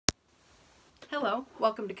Hello,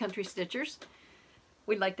 welcome to Country Stitchers.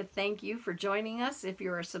 We'd like to thank you for joining us. If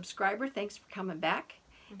you're a subscriber, thanks for coming back.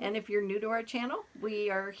 And if you're new to our channel, we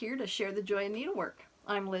are here to share the joy of needlework.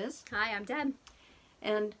 I'm Liz. Hi, I'm Deb.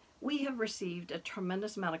 And we have received a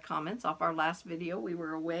tremendous amount of comments off our last video. We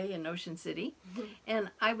were away in Ocean City. And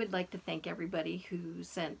I would like to thank everybody who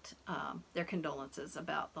sent their condolences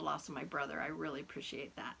about the loss of my brother. I really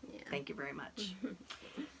appreciate that. Yeah. Thank you very much.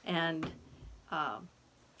 And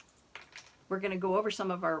we're going to go over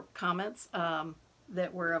some of our comments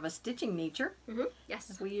that were of a stitching nature.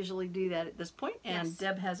 Yes. We usually do that at this point, and yes.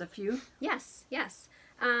 Deb has a few. Yes, yes.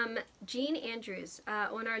 Jean Andrews,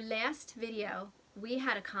 on our last video, we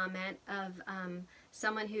had a comment of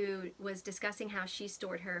someone who was discussing how she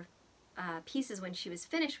stored her pieces when she was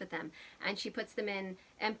finished with them, and she puts them in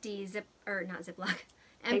empty Ziploc,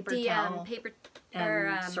 empty paper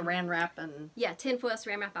and saran wrap and tinfoil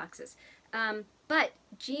saran wrap boxes. But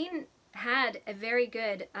Jean had a very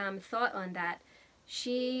good thought on that.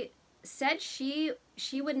 She said she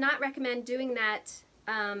would not recommend doing that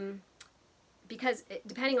because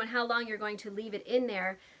depending on how long you're going to leave it in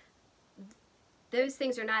there, those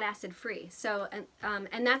things are not acid free. So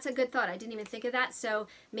and that's a good thought. I didn't even think of that. So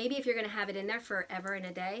maybe if you're going to have it in there forever and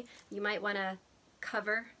a day, you might want to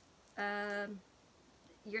cover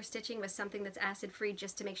your stitching with something that's acid free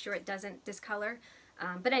just to make sure it doesn't discolor.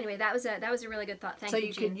 But anyway, that was a really good thought. Thank you,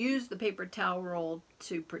 Jean. So you could use the paper towel roll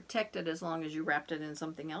to protect it as long as you wrapped it in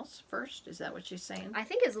something else first? Is that what she's saying? I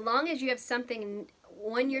think as long as you have something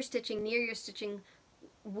on your stitching, near your stitching,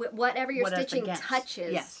 whatever your stitching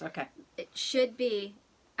touches, yes, okay, it should be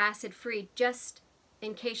acid-free, just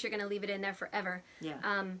in case you're going to leave it in there forever.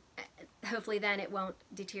 Yeah. Hopefully then it won't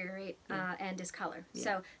deteriorate and discolor. Yeah.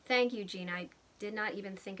 So thank you, Jean. I did not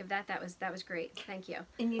even think of that. That was great. Thank you.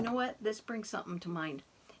 And you know what? This brings something to mind.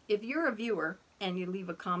 If you're a viewer and you leave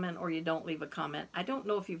a comment or you don't leave a comment, I don't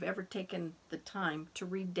know if you've ever taken the time to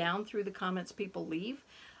read down through the comments people leave,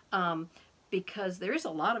 because there's a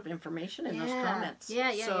lot of information in those comments. Yeah.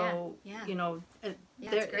 You know,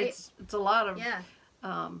 it's a lot of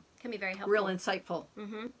can be very helpful. Real insightful.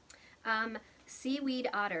 Seaweed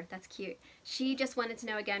Otter, that's cute. She just wanted to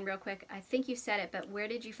know again real quick, I think you said it, but where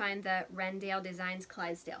did you find the Rendale Designs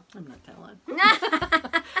Clydesdale? I'm not telling.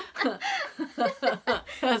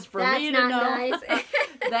 That's for me to know. Nice.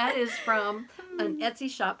 That is from an Etsy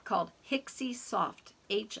shop called Hixxy Soft.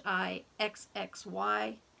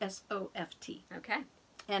 HIXXYSOFT. Okay.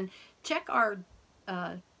 And check our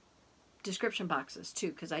description boxes too,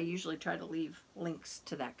 because I usually try to leave links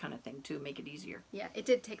to that kind of thing to make it easier. Yeah, it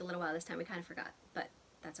did take a little while this time. We kind of forgot, but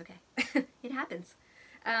that's okay. It happens.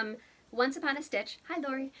 Once Upon a Stitch. Hi,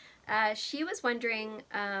 Lori. She was wondering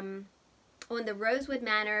on the Rosewood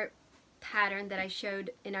Manor pattern that I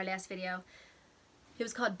showed in our last video. It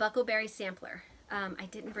was called Buckleberry Sampler. I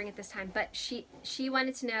didn't bring it this time, but she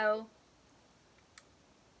wanted to know.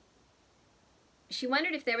 She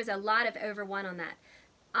wondered if there was a lot of over one on that.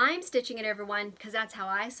 I'm stitching it over one because that's how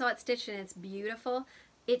I saw it stitched, and it's beautiful.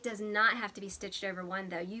 It does not have to be stitched over one,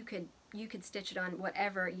 though. You could stitch it on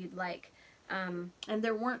whatever you'd like. And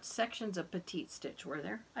there weren't sections of petite stitch, were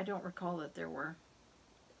there? I don't recall that there were.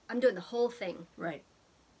 I'm doing the whole thing. Right.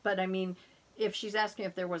 But I mean, if she's asking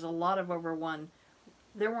if there was a lot of over one,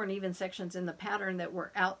 there weren't even sections in the pattern that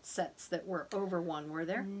were outsets that were over one, were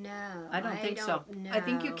there? No. I don't think so. No. I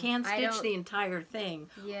think you can stitch the entire thing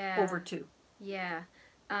over two. Yeah.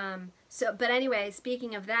 But anyway,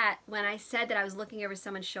 speaking of that, when I said that I was looking over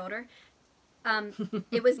someone's shoulder,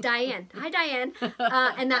 it was Diane. Hi, Diane.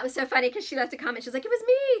 And that was so funny because she left a comment. She was like, it was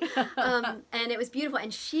me. And it was beautiful.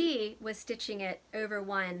 And she was stitching it over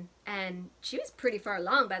one, and she was pretty far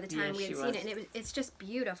along by the time we had seen it. And it's just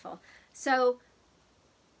beautiful. So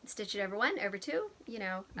stitch it over one, over two, you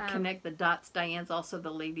know. Connect the dots. Diane's also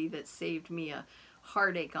the lady that saved me a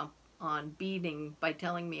heartache on beading by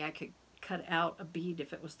telling me I could cut out a bead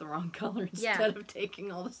if it was the wrong color instead of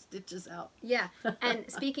taking all the stitches out. Yeah. And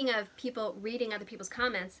speaking of people reading other people's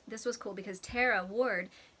comments, this was cool because Tara Ward,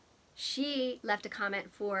 she left a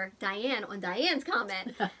comment for Diane on Diane's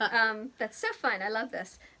comment. That's so fun. I love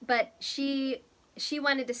this. But she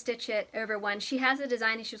wanted to stitch it over one. She has a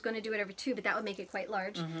design and she was going to do it over two, but that would make it quite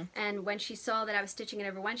large. And when she saw that I was stitching it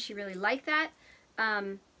over one, she really liked that.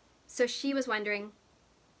 So she was wondering,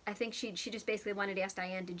 I think she just basically wanted to ask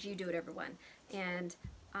Diane, did you do it over one? And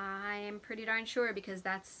I am pretty darn sure because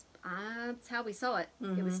that's how we saw it.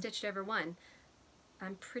 It was stitched over one.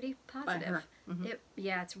 I'm pretty positive. By her.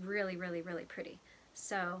 Yeah, it's really, really, really pretty.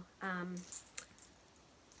 So,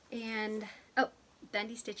 and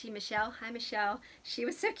Bendy Stitchy Michelle. Hi, Michelle. She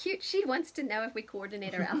was so cute. She wants to know if we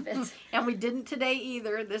coordinate our outfits. And we didn't today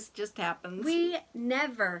either. This just happens. We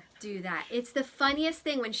never do that. It's the funniest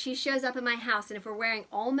thing when she shows up at my house, and if we're wearing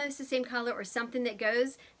almost the same color or something that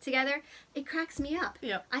goes together, it cracks me up.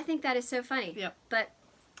 Yep. I think that is so funny. Yep. But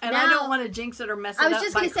and now, I don't want to jinx it or mess it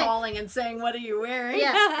up by calling and saying, what are you wearing?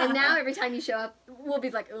 Yeah, and now every time you show up, we'll be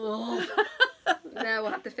like, oh. No,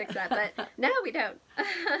 we'll have to fix that. But no, we don't.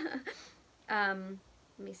 Let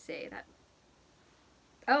me see that.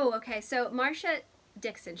 Oh, okay. So Marcia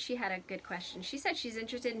Dixon, she had a good question. She said she's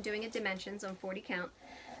interested in doing a dimensions on 40 count.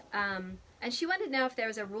 And she wanted to know if there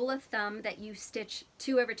was a rule of thumb that you stitch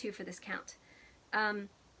 2 over 2 for this count.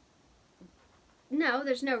 No,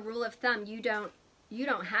 there's no rule of thumb. You don't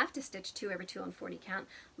have to stitch 2 over 2 on 40 count.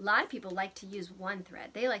 A lot of people like to use 1 thread.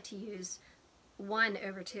 They like to use 1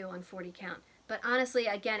 over 2 on 40 count. But honestly,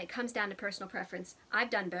 again, it comes down to personal preference. I've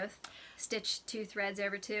done both. Stitch 2 threads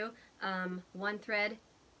over 2, 1 thread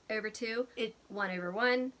over 2, 1 over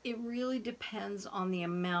 1. It really depends on the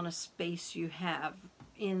amount of space you have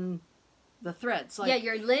in the threads. Like, yeah,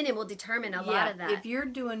 your linen will determine a lot of that. If you're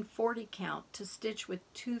doing 40 count, to stitch with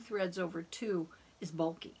 2 threads over 2 is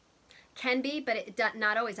bulky. Can be, but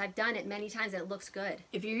not always. I've done it many times and it looks good.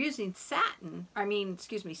 If you're using silk.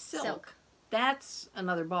 That's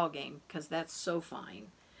another ball game because that's so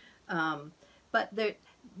fine. But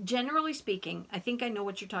generally speaking, I think I know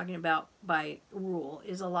what you're talking about by rule,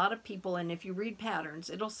 is a lot of people, and if you read patterns,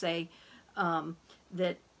 it'll say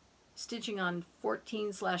that stitching on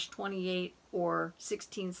 14/28 or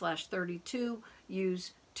 16/32,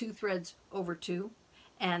 use 2 threads over 2.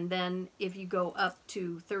 And then if you go up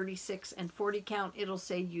to 36 and 40 count, it'll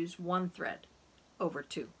say use 1 thread over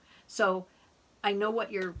 2. So I know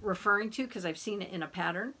what you're referring to because I've seen it in a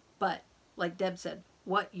pattern, but like Deb said,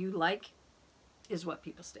 what you like is what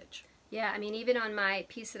people stitch. Yeah, I mean, even on my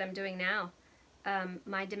piece that I'm doing now,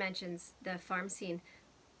 my dimensions, the farm scene,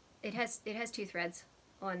 it has 2 threads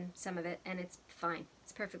on some of it, and it's fine.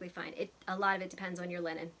 It's perfectly fine. A lot of it depends on your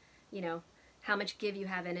linen, you know, how much give you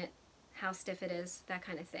have in it, how stiff it is, that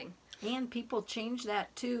kind of thing. And people change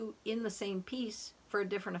that too in the same piece for a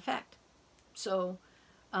different effect. So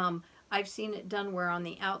I've seen it done where on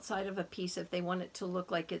the outside of a piece, if they want it to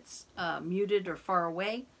look like it's muted or far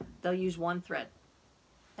away, they'll use 1 thread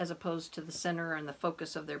as opposed to the center and the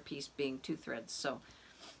focus of their piece being 2 threads. So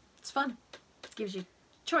it's fun. It gives you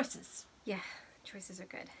choices. Yeah, choices are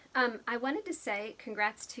good. I wanted to say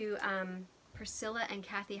congrats to Priscilla and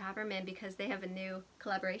Kathy Haberman because they have a new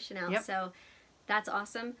collaboration out. Yep. So that's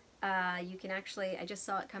awesome. You can actually, I just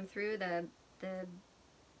saw it come through, the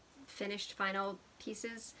finished final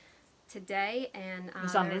pieces today, and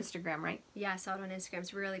it's on Instagram, right? Yeah, I saw it on Instagram.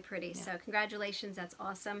 It's really pretty. Yeah. So congratulations, that's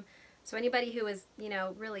awesome. So anybody who was, you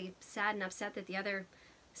know, really sad and upset that the other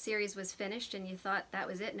series was finished and you thought that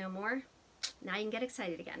was it, no more, now you can get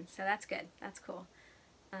excited again. So that's good. That's cool.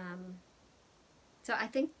 So I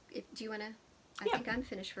think, do you want to? I think I'm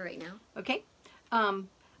finished for right now. Okay.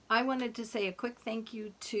 I wanted to say a quick thank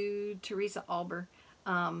you to Teresa Alber.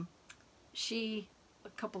 She, a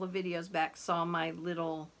couple of videos back, saw my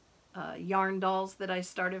little yarn dolls that I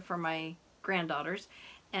started for my granddaughters,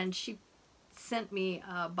 and she sent me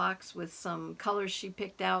a box with some colors she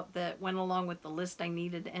picked out that went along with the list I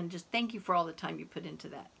needed, and just thank you for all the time you put into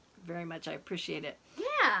that. Very much. I appreciate it.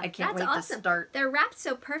 Yeah, I can't wait awesome. to start. They're wrapped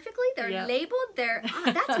so perfectly. They're labeled.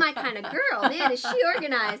 That's my kind of girl. Man, is she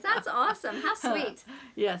organized. That's awesome. How sweet.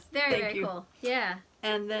 Yes. Very cool. Yeah.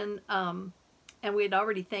 And then, and we had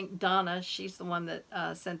already thanked Donna. She's the one that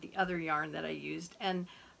sent the other yarn that I used. And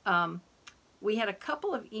we had a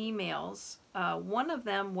couple of emails. One of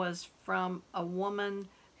them was from a woman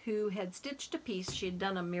who had stitched a piece. She had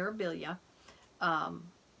done a Mirabilia,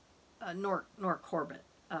 Nor Corbett.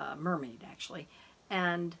 Mermaid, actually,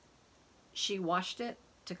 and she washed it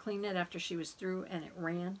to clean it after she was through, and it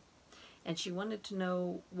ran, and she wanted to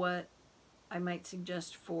know what I might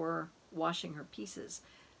suggest for washing her pieces.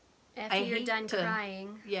 After you're done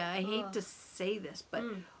crying. Yeah, I hate to say this, but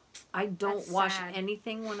I don't wash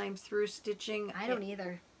anything when I'm through stitching. I don't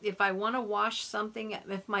either. If I want to wash something,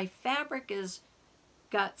 if my fabric is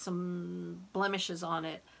got some blemishes on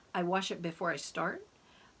it, I wash it before I start,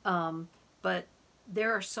 but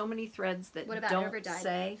there are so many threads that what about don't overdyed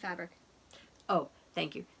say fabric. Oh,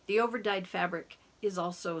 thank you. The overdyed fabric is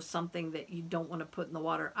also something that you don't want to put in the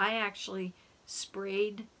water. I actually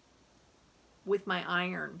sprayed with my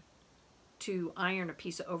iron to iron a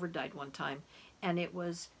piece of overdyed one time, and it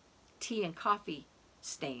was tea and coffee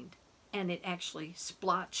stained, and it actually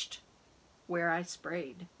splotched where I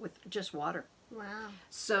sprayed with just water. Wow.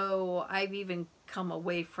 So I've even come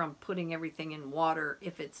away from putting everything in water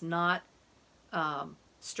if it's not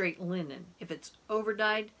straight linen. If it's over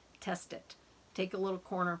dyed, test it. Take a little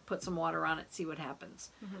corner, put some water on it, see what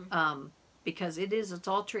happens. Because it's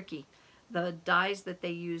all tricky. The dyes that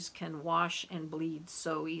they use can wash and bleed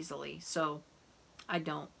so easily. So I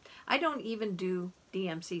don't even do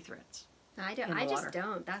DMC threads. I don't. I just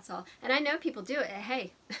don't. That's all. And I know people do it.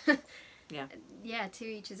 Hey. Yeah. Yeah, to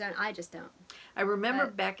each his own. I just don't. I remember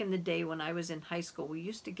back in the day when I was in high school, we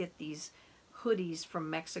used to get these hoodies from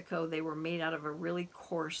Mexico. They were made out of a really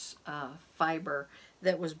coarse fiber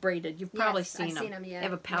that was braided. You've probably seen them. Yeah. They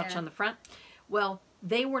have a pouch on the front. Well,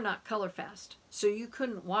 they were not color fast, so you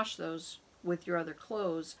couldn't wash those with your other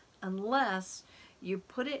clothes unless you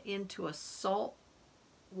put it into a salt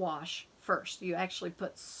wash first. You actually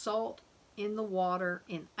put salt in the water,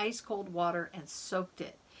 in ice cold water, and soaked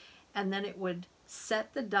it. And then it would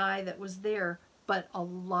set the dye that was there, but a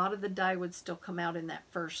lot of the dye would still come out in that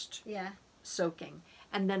first soaking.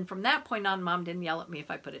 And then from that point on, Mom didn't yell at me if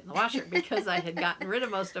I put it in the washer because I had gotten rid of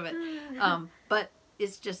most of it. But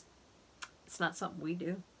it's not something we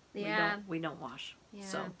do. Yeah. We don't wash. Yeah.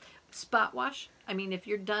 So spot wash, I mean, if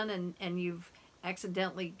you're done and you've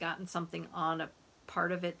accidentally gotten something on a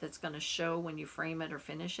part of it that's going to show when you frame it or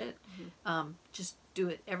finish it, just do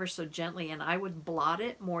it ever so gently. And I would blot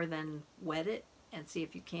it more than wet it and see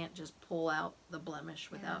if you can't just pull out the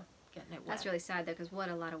blemish without getting it wet. That's really sad though, because what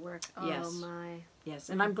a lot of work. Oh Yes. my. Yes,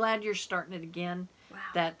 and I'm glad you're starting it again. Wow.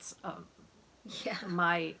 That's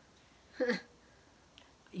my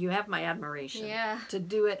you have my admiration. Yeah. To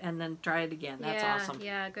do it and then try it again. That's awesome.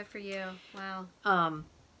 Yeah, good for you. Wow.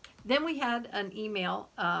 Then we had an email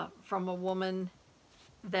from a woman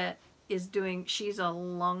that is she's a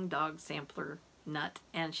long dog sampler nut,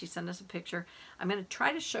 and she sent us a picture. I'm going to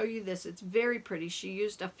try to show you this. It's very pretty. She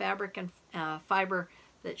used a fabric and fiber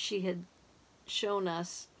that she had shown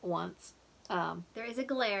us once. There is a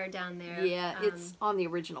glare down there. Yeah, it's on the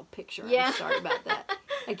original picture. Yeah. I'm sorry about that.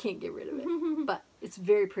 I can't get rid of it, but it's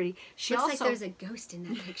very pretty. She Looks also, like there's a ghost in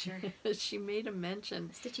that picture. she made a mention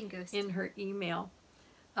A stitching ghost. in her email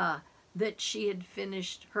that she had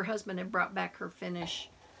finished, her husband had brought back her finish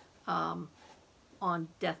on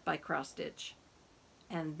Death by Cross Stitch,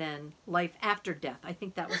 and then Life After Death. I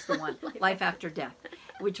think that was the one. Life After Death,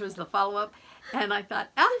 which was the follow-up. And I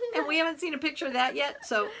thought, and we haven't seen a picture of that yet,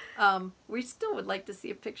 so we still would like to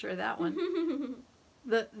see a picture of that one.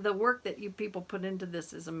 The work that you people put into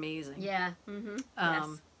this is amazing. Yeah.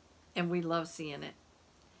 Yes. And we love seeing it.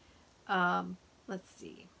 Let's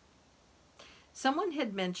see. Someone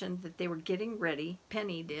had mentioned that they were getting ready,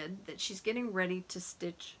 Penny did, that she's getting ready to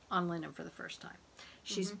stitch on linen for the first time.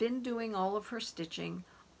 She's been doing all of her stitching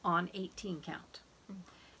on 18 count.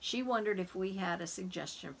 She wondered if we had a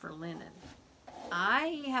suggestion for linen.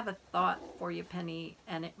 I have a thought for you, Penny,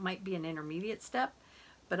 and it might be an intermediate step,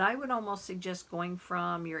 but I would almost suggest going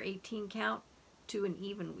from your 18 count to an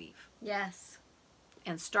even weave. Yes.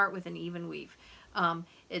 And start with an even weave.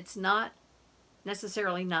 It's not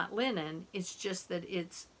necessarily not linen, it's just that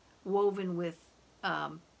it's woven with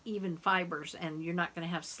even fibers, and you're not going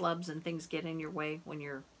to have slubs and things get in your way when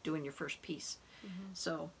you're doing your first piece.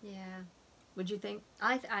 So, yeah. Would you think?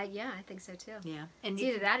 I think so too. Yeah. And it's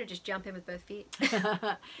either that or just jump in with both feet.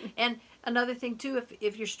 And another thing too,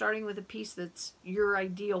 if you're starting with a piece that's your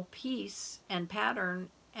ideal piece and pattern,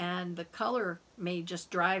 and the color may just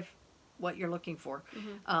drive what you're looking for,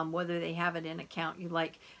 whether they have it in a count you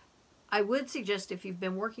like. I would suggest, if you've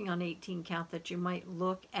been working on 18 count, that you might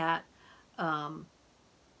look at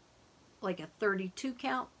like a 32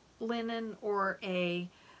 count linen, or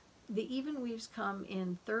the even weaves come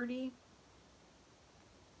in 30,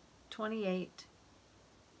 28,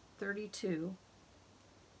 32,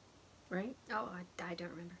 right? Oh, I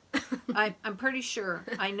don't remember. I'm pretty sure.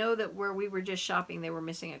 I know that where we were just shopping, they were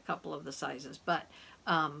missing a couple of the sizes, but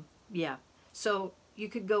yeah. So you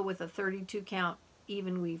could go with a 32 count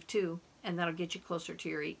even weave too, and that'll get you closer to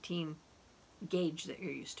your 18 gauge that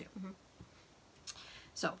you're used to.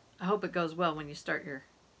 So I hope it goes well when you start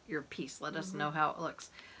your piece. Let us know how it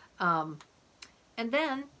looks. And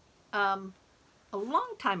then a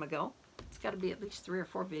long time ago, it's got to be at least 3 or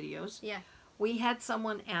 4 videos. Yeah. We had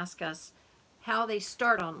someone ask us how they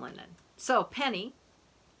start on linen. So Penny,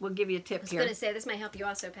 we'll give you a tip here. I was going to say, this might help you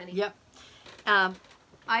also, Penny. Yep.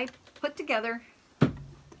 I put together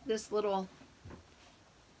this little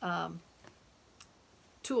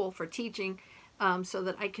tool for teaching so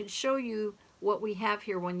that I could show you what we have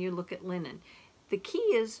here when you look at linen. The key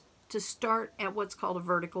is to start at what's called a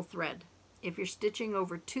vertical thread. If you're stitching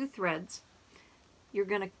over 2 threads, you're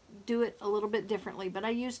going to do it a little bit differently. But I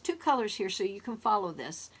used 2 colors here so you can follow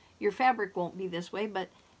this. Your fabric won't be this way, but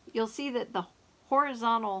you'll see that the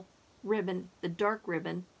horizontal ribbon, the dark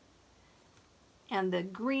ribbon, and the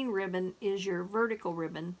green ribbon is your vertical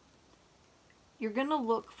ribbon. You're going to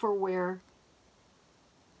look for where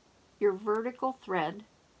your vertical thread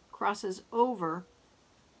crosses over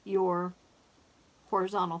your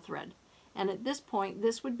horizontal thread. And at this point,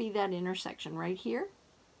 this would be that intersection right here.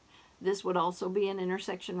 This would also be an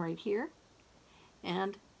intersection right here.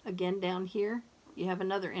 And again, down here, you have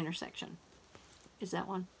another intersection. Is that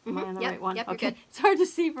one? Am I on the right one? Yep, okay. you're good. It's hard to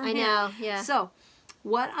see from I here. know, yeah. So,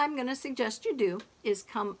 what I'm going to suggest you do is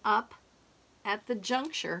come up at the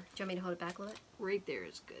juncture. Do you want me to hold it back a little bit? Right there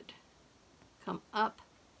is good. Come up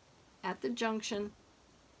at the junction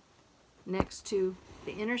next to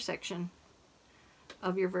the intersection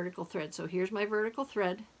of your vertical thread. So here's my vertical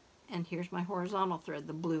thread, and here's my horizontal thread,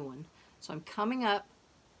 the blue one. So I'm coming up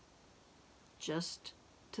just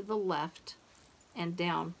to the left and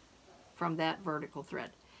down from that vertical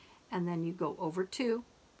thread. And then you go over 2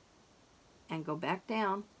 and go back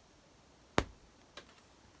down,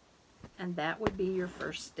 and that would be your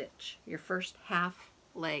first stitch, your first half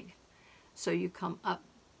leg. So you come up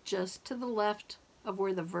just to the left of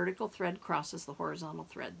where the vertical thread crosses the horizontal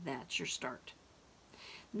thread. That's your start.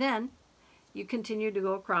 Then you continue to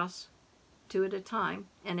go across 2 at a time,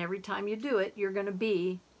 and every time you do it, you're going to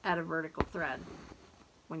be at a vertical thread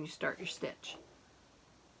when you start your stitch.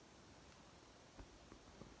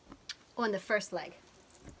 On the first leg.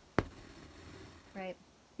 Right?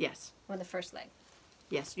 Yes. On the first leg.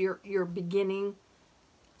 Yes, your beginning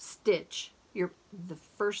stitch, the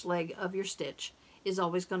first leg of your stitch is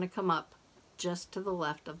always going to come up just to the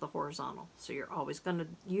left of the horizontal. So you're always going to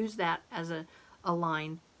use that as a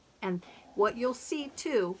line. And what you'll see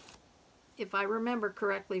too, if I remember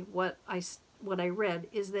correctly what I read,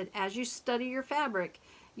 is that as you study your fabric,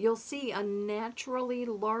 you'll see a naturally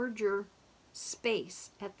larger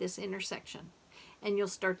space at this intersection. And you'll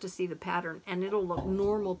start to see the pattern, and it'll look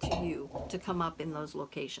normal to you to come up in those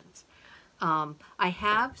locations. I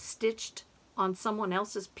have stitched on someone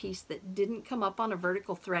else's piece that didn't come up on a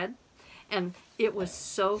vertical thread, and it was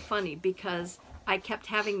so funny because I kept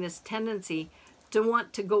having this tendency to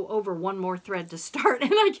want to go over one more thread to start,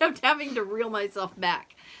 and I kept having to reel myself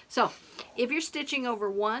back. So if you're stitching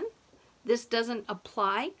over 1, this doesn't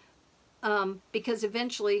apply, because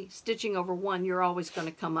eventually stitching over 1, you're always going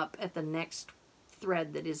to come up at the next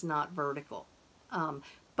thread that is not vertical.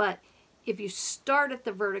 But if you start at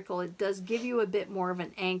the vertical, it does give you a bit more of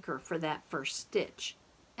an anchor for that first stitch,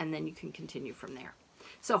 and then you can continue from there.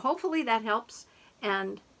 So hopefully that helps.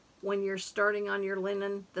 And when you're starting on your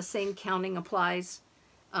linen, the same counting applies.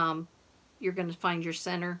 You're going to find your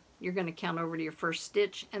center, you're going to count over to your first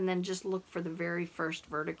stitch, and then just look for the very first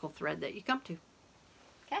vertical thread that you come to.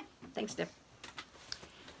 Okay. Thanks, Deb.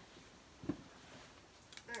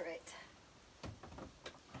 All right.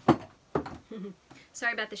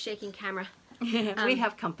 Sorry about the shaking camera. We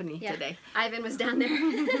have company today. Ivan was down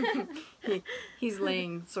there. He's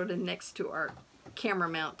laying sort of next to our camera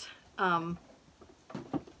mount.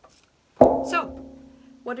 So,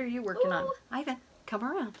 what are you working on? Ivan, come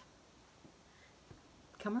around.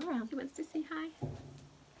 Come around. He wants to say hi.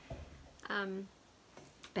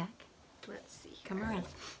 Back. Let's see. Come around.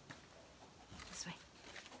 This way.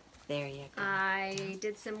 There you go. I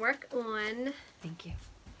did some work on... Thank you.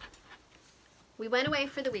 We went away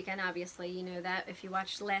for the weekend, obviously. You know that if you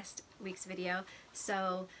watched last week's video.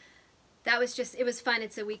 So that was just, it was fun.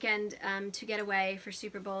 It's a weekend to get away for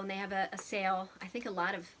Super Bowl, and they have a sale. I think a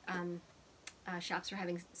lot of shops are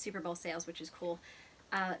having Super Bowl sales, which is cool.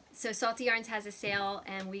 So Salty Yarns has a sale,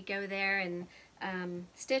 and we go there and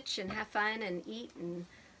stitch and have fun and eat and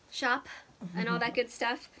shop and all that good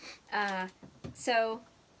stuff. So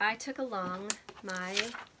I took along my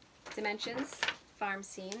dimensions farm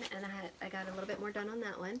scene, and I got a little bit more done on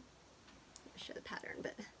that one. I'll show the pattern,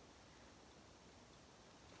 but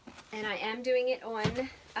and I am doing it on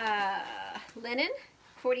linen,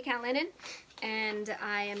 40 count linen, and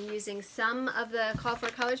I am using some of the called for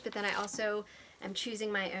colors, but then I also am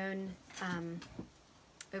choosing my own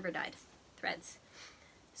over-dyed threads.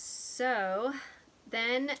 So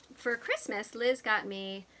then for Christmas, Liz got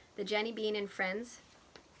me the Jenny Bean and Friends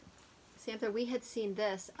sampler. We had seen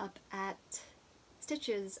this up at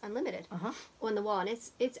Stitches Unlimited on the wall, and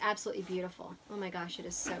it's absolutely beautiful. Oh my gosh, it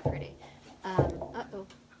is so pretty. Uh-oh.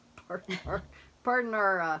 Pardon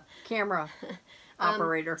our camera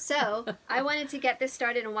operator. So I wanted to get this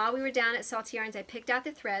started, and while we were down at Salty Yarns, I picked out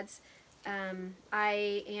the threads.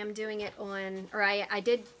 I am doing it on, or I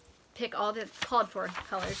did pick all the called for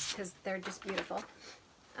colors because they're just beautiful.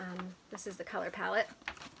 This is the color palette.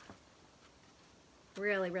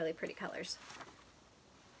 Really, really pretty colors.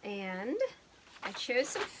 And I chose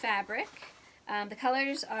some fabric. The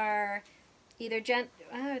colors are either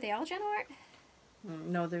are they all Gentle Art?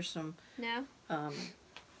 No, there's some. No.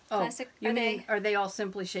 Classic. Are they all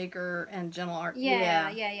Simply Shaker and Gentle Art?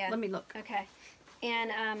 Yeah. Let me look. Okay.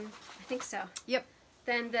 And I think so. Yep.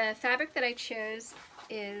 Then the fabric that I chose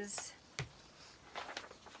is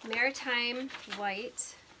Maritime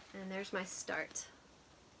White, and there's my start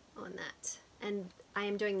on that. And I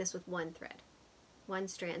am doing this with one thread, one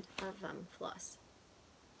strand of floss.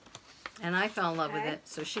 And I fell in love with it,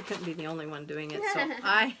 so she couldn't be the only one doing it. So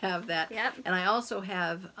I have that. Yep. And I also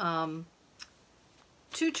have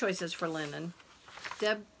 2 choices for linen.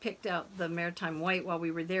 Deb picked out the Maritime White while we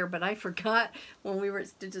were there, but I forgot when we were at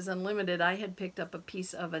Stitches Unlimited, I had picked up a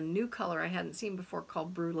piece of a new color I hadn't seen before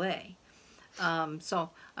called Brulee. So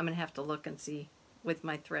I'm going to have to look and see with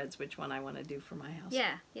my threads which one I want to do for my house.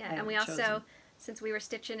 Yeah. And we also, since we were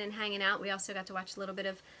stitching and hanging out, we also got to watch a little bit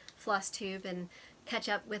of Flosstube and catch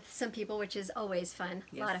up with some people, which is always fun.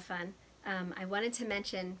 Yes. A lot of fun. I wanted to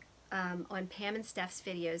mention on Pam and Steph's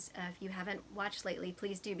videos, if you haven't watched lately,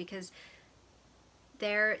 please do, because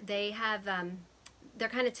they're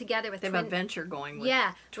kind of together with they have a venture going with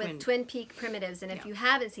with Twin Peak Primitives, and if you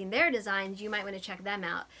haven't seen their designs, you might want to check them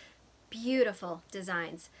out. Beautiful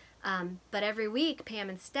designs. But every week Pam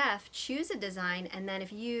and Steph choose a design, and then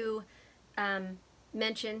if you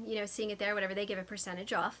mention, seeing it there, whatever, they give a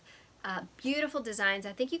percentage off. Beautiful designs.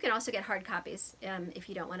 I think you can also get hard copies if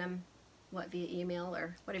you don't want them via email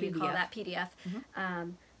or whatever you call that, PDF. Mm-hmm.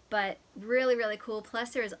 But really, really cool. Plus,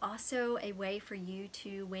 there is also a way for you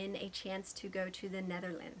to win a chance to go to the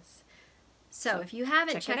Netherlands. So if you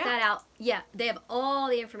haven't, check that out. Yeah, they have all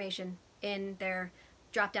the information in their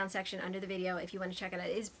drop-down section under the video if you want to check it out.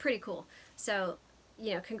 It's pretty cool. So,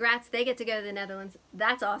 congrats. They get to go to the Netherlands.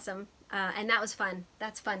 That's awesome. And that was fun.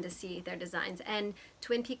 That's fun to see their designs. And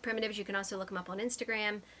Twin Peak Primitives, you can also look them up on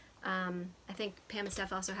Instagram. I think Pam and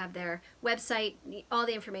Steph also have their website, all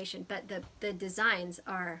the information, but the designs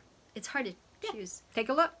are, it's hard to choose. Take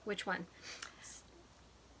a look. Which one?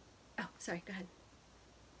 Oh, sorry, go ahead.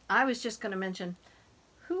 I was just going to mention,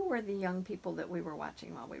 who were the young people that we were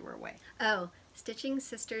watching while we were away? Oh, Stitching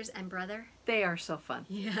Sisters and Brother. They are so fun.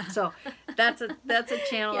 Yeah. So that's a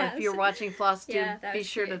channel. Yes. If you're watching Flosstube, be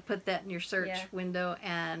sure cute. to put that in your search window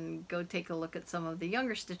and go take a look at some of the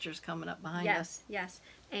younger Stitchers coming up behind us. Yes.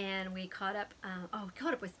 And we caught up.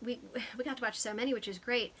 We got to watch so many, which is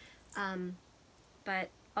great. But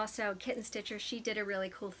also Kitten Stitcher, she did a really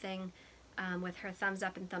cool thing with her thumbs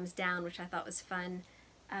up and thumbs down, which I thought was fun.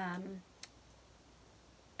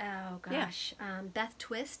 Beth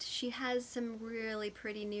Twist, she has some really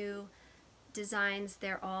pretty new designs.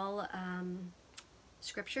 They're all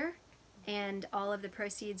scripture, and all of the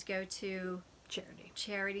proceeds go to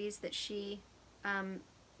charities that she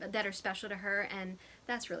that are special to her, and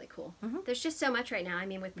that's really cool. Mm-hmm. There's just so much right now. I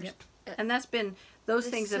mean, with and that's been those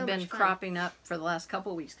things have been cropping up for the last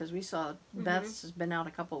couple of weeks, because we saw Beth's has been out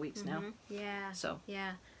a couple of weeks now. Yeah. So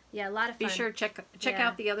yeah, a lot of fun. Be sure check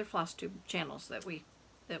out the other Flosstube channels that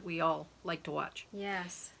we all like to watch.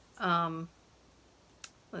 Yes.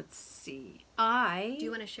 Let's see. Do you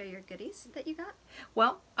want to show your goodies that you got?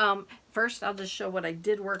 Well, first I'll just show what I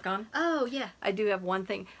did work on. Oh, yeah. I do have one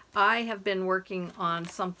thing. I have been working on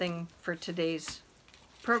something for today's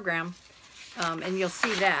program, and you'll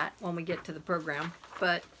see that when we get to the program.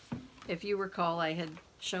 But if you recall, I had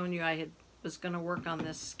shown you was going to work on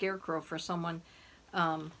this scarecrow for someone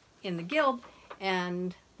in the guild,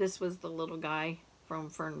 and this was the little guy from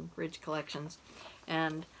Fern Ridge Collections,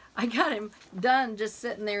 and I got him done just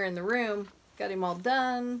sitting there in the room, got him all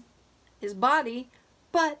done, his body,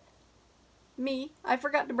 but I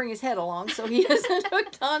forgot to bring his head along, so he isn't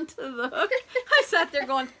hooked onto the hook. I sat there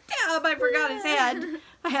going, damn, I forgot his head.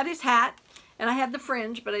 I had his hat, and I had the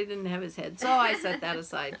fringe, but I didn't have his head, so I set that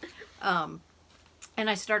aside. And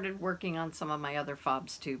I started working on some of my other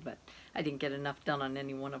fobs too, but I didn't get enough done on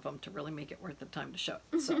any one of them to really make it worth the time to show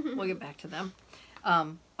it, so we'll get back to them.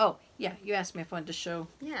 Oh, yeah, you asked me if I wanted to show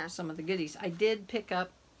some of the goodies. I did pick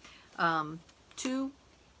up 2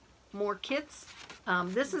 more kits.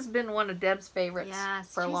 This has been one of Deb's favorites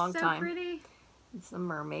for a long time. She's so pretty. It's the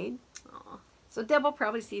mermaid. Aww. So Deb will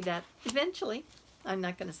probably see that eventually. I'm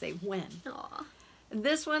not going to say when. Aww. And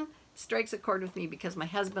this one strikes a chord with me because my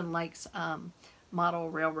husband likes model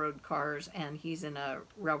railroad cars, and he's in a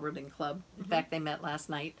railroading club. In fact, they met last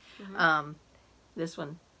night. This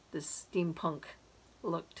one, this steampunk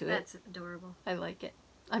look to it. That's adorable. I like it.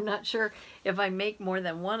 I'm not sure if I make more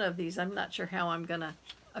than one of these, I'm not sure how I'm going to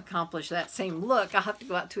accomplish that same look. I'll have to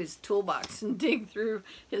go out to his toolbox and dig through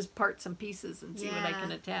his parts and pieces and see what I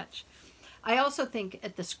can attach. I also think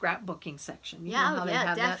at the scrapbooking section, you know how they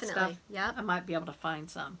have definitely. that stuff? Yep. I might be able to find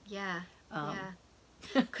some. Yeah.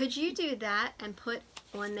 Could you do that and put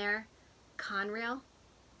on there Conrail?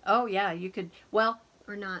 Oh, yeah, you could. Well,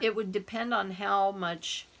 or not? It would depend on how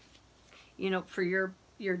much, you know, for your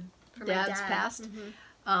dad's past.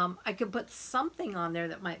 I could put something on there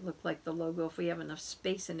that might look like the logo if we have enough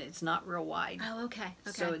space in it. It's not real wide. Oh, okay.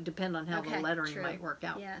 So it would depend on how the lettering might work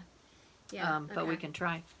out. Yeah. But we can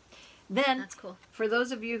try. Then, that's cool. For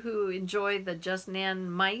those of you who enjoy the Just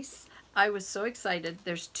Nan mice, I was so excited.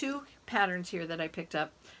 There's 2 patterns here that I picked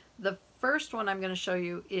up. The first one I'm going to show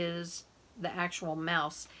you is the actual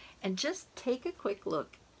mouse. And just take a quick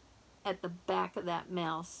look at the back of that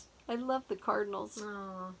mouse. I love the cardinals.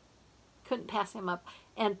 Oh. Couldn't pass him up.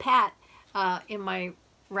 And Pat, in my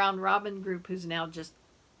round robin group, who's now just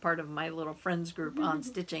part of my little friends group on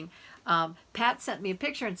stitching, Pat sent me a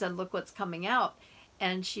picture and said, look what's coming out.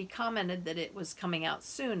 And she commented that it was coming out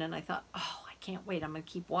soon. And I thought, oh, I can't wait. I'm going to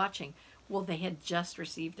keep watching. Well, they had just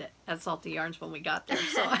received it at Salty Yarns when we got there.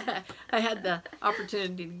 So I had the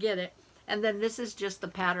opportunity to get it. And then this is just the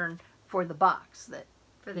pattern for the box that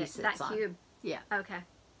he sits on. Cube. Yeah. Okay.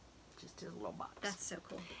 Just his little box. That's so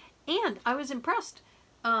cool. And I was impressed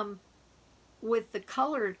with the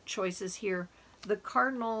color choices here. The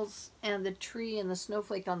cardinals and the tree and the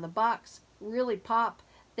snowflake on the box really pop.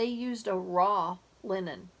 They used a raw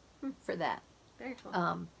linen for that. Very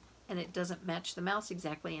cool. And it doesn't match the mouse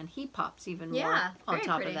exactly, and he pops even more Yeah, on very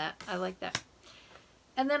top pretty. of that. I like that.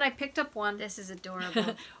 And then I picked up one. This is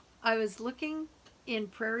adorable. I was looking in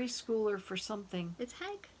Prairie Schooler for something. It's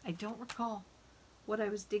Hank. I don't recall what I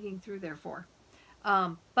was digging through there for.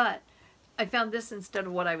 But I found this instead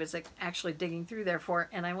of what I was actually digging through there for,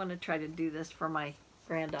 and I want to try to do this for my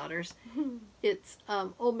granddaughters. It's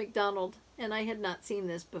Old MacDonald, and I had not seen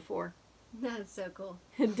this before. That's so cool.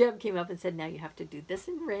 And Deb came up and said, now you have to do this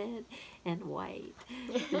in red and white.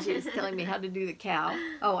 And she was telling me how to do the cow.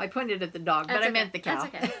 Oh, I pointed at the dog, but I meant the cow.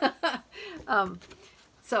 That's okay.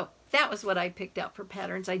 So that was what I picked out for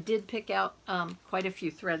patterns. I did pick out quite a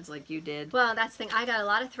few threads like you did. Well, that's the thing. I got a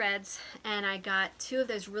lot of threads, and I got 2 of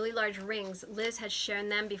those really large rings. Liz had shown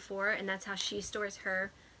them before, and that's how she stores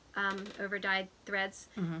her over-dyed threads.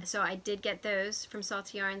 So I did get those from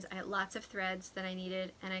Salty Yarns. I had lots of threads that I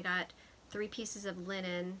needed, and I got 3 pieces of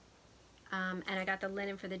linen, and I got the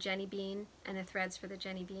linen for the Jenny Bean and the threads for the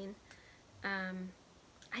Jenny Bean. I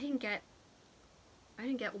didn't get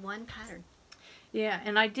one pattern. Yeah,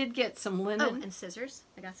 and I did get some linen. Oh, and scissors.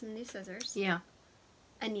 I got some new scissors. Yeah.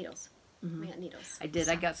 And needles. We got needles. I did.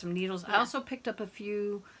 So. I got some needles. Yeah. I also picked up a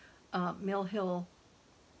few Mill Hill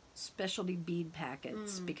specialty bead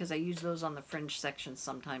packets because I use those on the fringe sections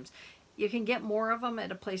sometimes. You can get more of them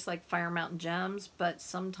at a place like Fire Mountain Gems, but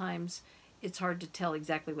sometimes it's hard to tell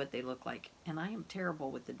exactly what they look like. And I am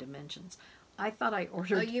terrible with the dimensions. I thought I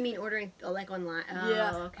ordered... Oh, you mean ordering like online? Oh,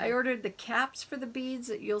 yeah. Okay. I ordered the caps for the beads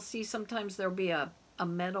that you'll see sometimes there'll be a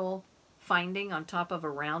metal finding on top of a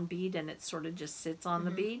round bead and it sort of just sits on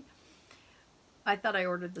the bead. I thought I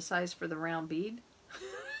ordered the size for the round bead.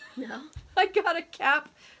 No. I got a cap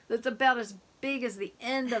that's about as big as the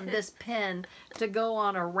end of this pen to go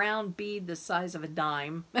on a round bead the size of a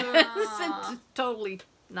dime. It's totally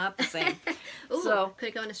not the same. Ooh, so could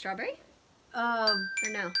it go in a strawberry? Or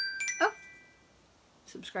no? Oh,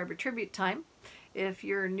 subscriber tribute time. If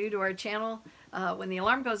you're new to our channel, when the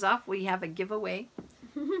alarm goes off, we have a giveaway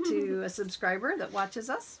to a subscriber that watches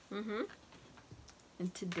us.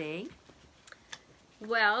 And today...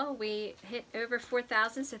 Well, we hit over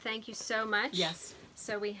 4,000, so thank you so much. Yes.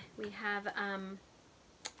 So we have a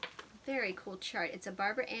very cool chart. It's a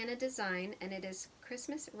Barbara Anna design, and it is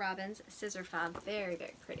Christmas Robin's scissor fob. Very,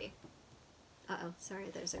 very pretty. Uh-oh, sorry,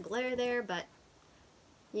 there's a glare there, but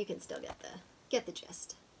you can still get the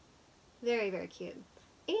gist. Very, very cute.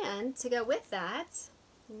 And to go with that,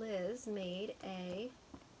 Liz made a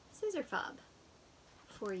scissor fob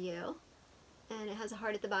for you. And it has a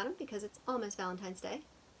heart at the bottom because it's almost Valentine's Day.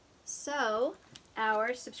 So,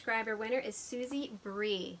 our subscriber winner is Susie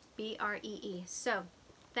Bree, B-R-E-E. So,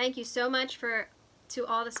 thank you so much to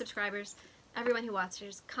all the subscribers, everyone who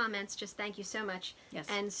watches, comments, just thank you so much. Yes.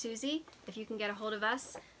 And Susie, if you can get a hold of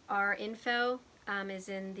us, our info is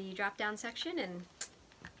in the drop-down section, and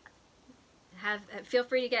feel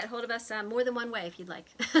free to get a hold of us more than one way if you'd like.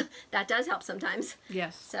 That does help sometimes.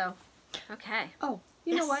 Yes. So, okay. Oh.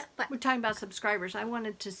 You know what? We're talking about subscribers. I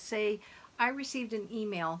wanted to say I received an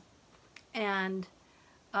email and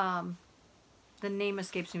the name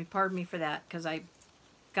escapes me. Pardon me for that, because I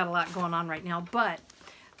got a lot going on right now. But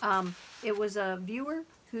it was a viewer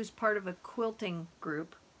who's part of a quilting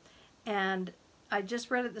group, and I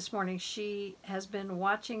just read it this morning. She has been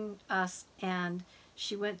watching us, and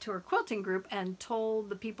she went to her quilting group and told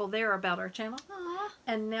the people there about our channel. Aww.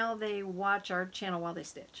 And now they watch our channel while they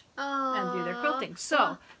stitch Aww. and do their quilting.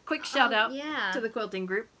 So, quick shout out yeah. to the quilting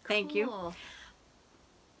group. Thank you.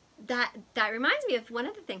 That reminds me of one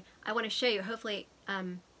other thing I want to show you. Hopefully,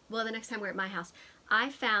 well, the next time we're at my house, I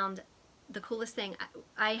found the coolest thing.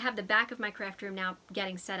 I have the back of my craft room now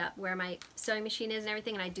getting set up where my sewing machine is and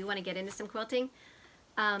everything, and I do want to get into some quilting.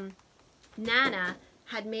 Nana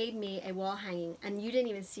had made me a wall hanging, and you didn't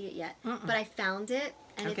even see it yet, but I found it,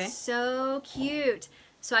 and it's so cute.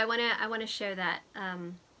 So I want to show that.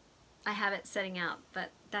 I have it setting out,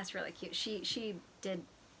 but that's really cute. She did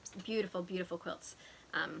beautiful, beautiful quilts.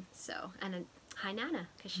 And hi Nana,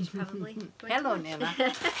 because she's probably going Hello, to Nana.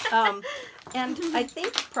 And I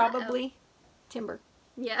think probably Timber.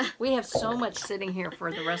 Yeah. We have so much sitting here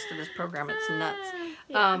for the rest of this program. It's nuts.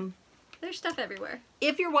 Yeah. There's stuff everywhere.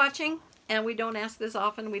 If you're watching, and we don't ask this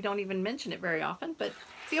often, we don't even mention it very often, but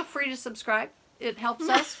feel free to subscribe. It helps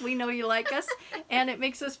us. We know you like us, and it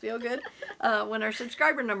makes us feel good when our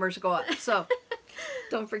subscriber numbers go up. So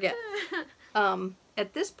don't forget.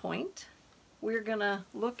 At this point, we're going to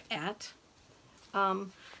look at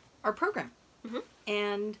our program.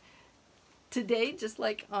 And today, just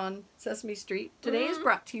like on Sesame Street, today is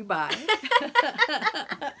brought to you by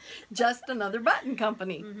Just Another Button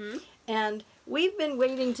Company. And we've been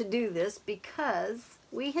waiting to do this because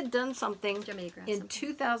we had done something in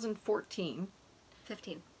 2014.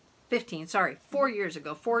 15, sorry, 4 years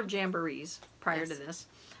ago, 4 jamborees prior to this.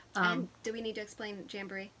 And do we need to explain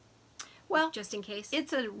jamboree? Well, just in case.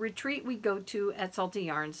 It's a retreat we go to at Salty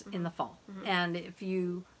Yarns in the fall. And if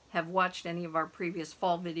you have watched any of our previous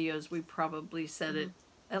fall videos, we probably said it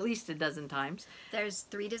at least a dozen times. There's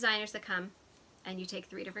 3 designers that come, and you take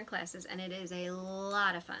 3 different classes, and it is a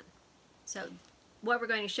lot of fun. So what we're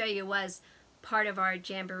going to show you was part of our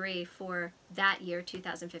jamboree for that year,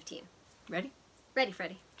 2015. Ready? Ready,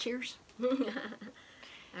 Freddie. Cheers. All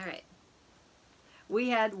right. We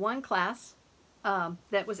had one class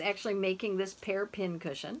that was actually making this pear pin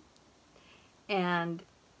cushion, and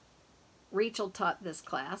Rachel taught this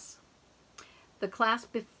class. The class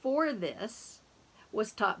before this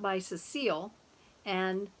was taught by Cecile,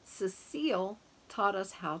 and Cecile taught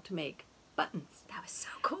us how to make buttons. That was so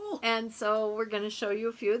cool. And so we're going to show you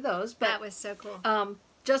a few of those. But, that was so cool.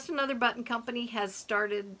 Just Another Button Company has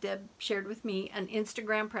started, Deb shared with me, an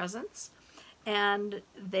Instagram presence. And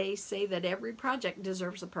they say that every project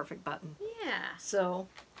deserves a perfect button. Yeah. So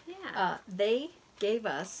they gave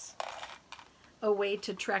us a way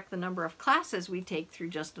to track the number of classes we take through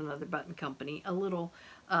Just Another Button Company, a little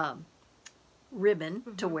ribbon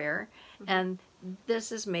to wear. And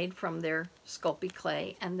this is made from their Sculpey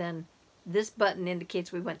clay. And then this button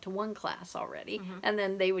indicates we went to one class already. And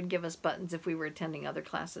then they would give us buttons if we were attending other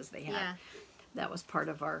classes they had. Yeah. That was part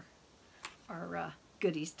of our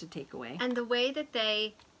goodies to take away. And the way that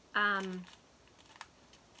they, what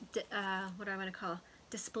do I want to call,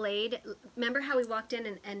 displayed, remember how we walked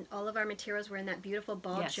in and all of our materials were in that beautiful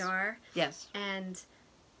ball jar? Yes. And,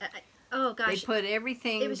 oh gosh. They put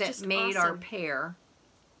everything that made our pear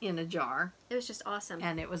in a jar. It was just awesome.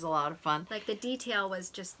 And it was a lot of fun. Like the detail was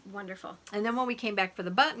just wonderful. And then when we came back for the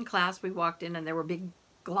button class, we walked in and there were big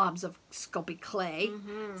globs of Sculpey clay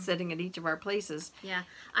sitting at each of our places. Yeah.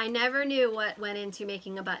 I never knew what went into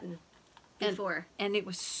making a button before. And it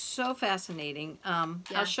was so fascinating.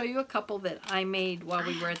 I'll show you a couple that I made while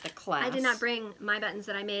we were at the class. I did not bring my buttons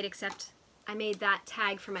that I made, except I made that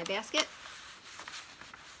tag for my basket.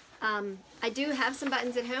 I do have some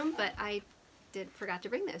buttons at home, but I forgot to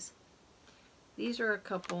bring those. These are a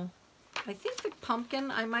couple. I think the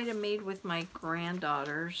pumpkin I might have made with my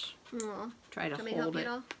granddaughters. Aww. Try to hold it.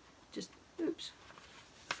 Just, oops.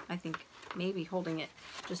 I think maybe holding it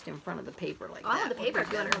just in front of the paper like that. Oh, the paper.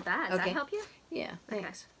 If you want to hold that. Does that help you? Yeah,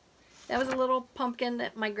 thanks. Okay. That was a little pumpkin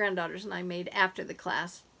that my granddaughters and I made after the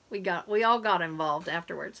class. We all got involved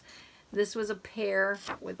afterwards. This was a pear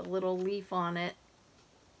with a little leaf on it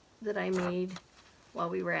that I made while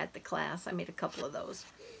we were at the class. I made a couple of those.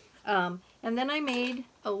 And then I made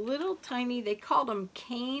a little tiny, they called them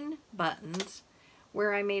cane buttons,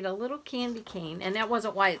 where I made a little candy cane. And that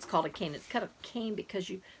wasn't why it's called a cane. It's called a cane because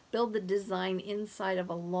you build the design inside of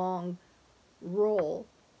a long roll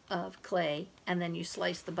of clay, and then you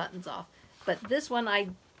slice the buttons off. But this one I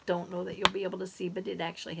don't know that you'll be able to see, but it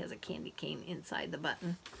actually has a candy cane inside the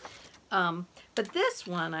button. But this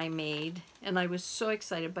one I made, and I was so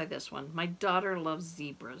excited by this one. My daughter loves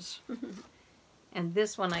zebras. And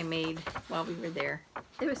this one I made while we were there.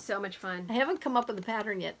 It was so much fun. I haven't come up with a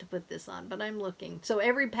pattern yet to put this on, but I'm looking. So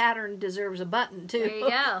every pattern deserves a button, too. There you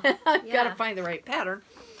go. I've got to find the right pattern.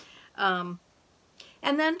 And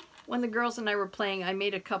then when the girls and I were playing, I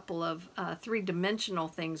made a couple of three-dimensional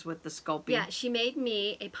things with the Sculpey. Yeah, she made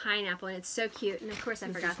me a pineapple, and it's so cute. And, of course, I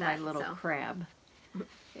forgot that. This is my little crab.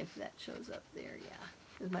 If that shows up there, yeah.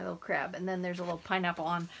 This is my little crab. And then there's a little pineapple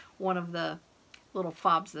on one of the little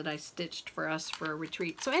fobs that I stitched for us for a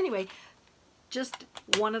retreat. So anyway, just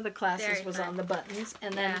one of the classes was on the buttons.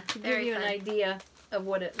 And then to give you an idea of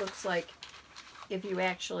what it looks like if you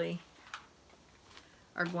actually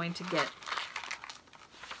are going to get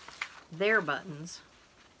their buttons,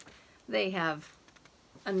 they have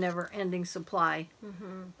a never-ending supply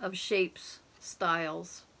of shapes,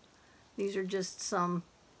 styles. These are just some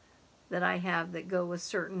that I have that go with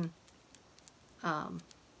certain...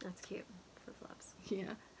 That's cute. Flip-flops.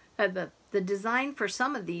 Yeah. The design for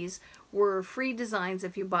some of these were free designs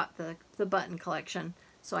if you bought the button collection.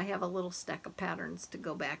 So I have a little stack of patterns to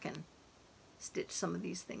go back and stitch some of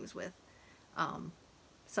these things with.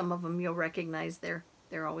 Some of them you'll recognize, they're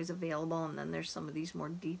always available, and then there's some of these more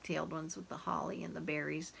detailed ones with the holly and the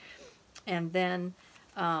berries. And then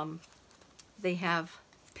they have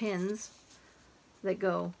pins that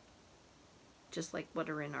go just like what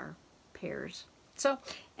are in our pears. So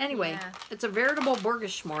anyway, it's a veritable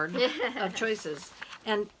smorgasbord of choices,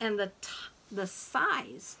 and the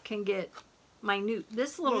size can get minute.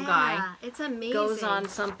 This little guy, it's amazing, goes on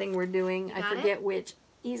something we're doing. I forget which.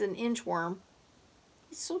 He's an inchworm.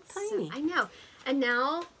 He's so tiny. I know. And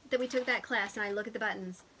now that we took that class and I look at the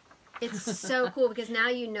buttons, it's so cool because now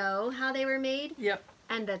you know how they were made. Yep.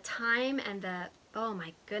 And the time and the, oh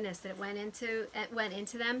my goodness, that it went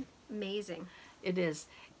into them. Amazing. It is.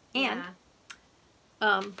 And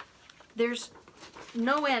there's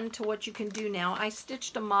no end to what you can do now. I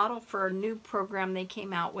stitched a model for a new program they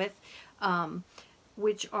came out with,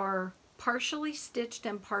 which are partially stitched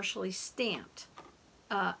and partially stamped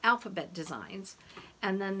alphabet designs.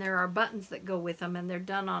 And then there are buttons that go with them, and they're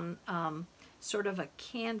done on sort of a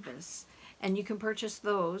canvas. And you can purchase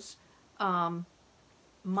those. Mine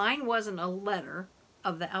wasn't a letter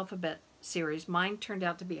of the alphabet series. Mine turned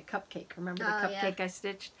out to be a cupcake. Remember the cupcake I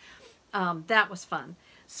stitched? That was fun.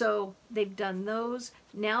 So they've done those.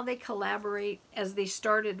 Now they collaborate, as they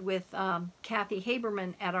started with Kathy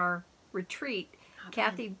Haberman at our retreat.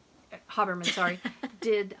 Kathy Haberman, sorry,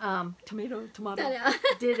 did tomato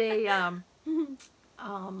did a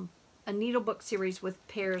needlebook series with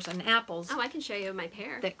pears and apples. Oh, I can show you my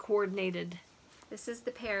pear. That coordinated. This is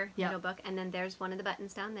the pear needlebook, and then there's one of the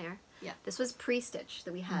buttons down there. Yeah. This was pre-stitch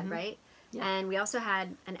that we had, right? Yeah. And we also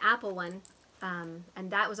had an apple one, and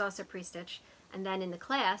that was also pre-stitch. And then in the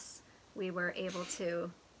class, we were able to,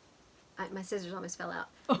 my scissors almost fell out.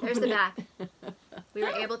 There's the back. We were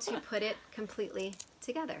able to put it completely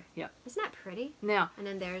together. Yeah. Isn't that pretty? Now. And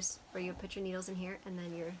then there's where you put your needles in here, and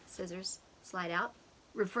then your scissors slide out.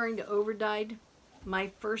 Referring to overdyed,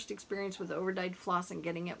 my first experience with overdyed floss and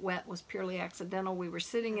getting it wet was purely accidental. We were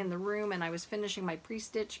sitting in the room, and I was finishing my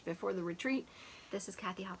pre-stitch before the retreat. This is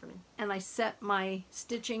Kathy Haberman. And I set my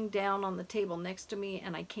stitching down on the table next to me,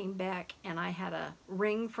 and I came back, and I had a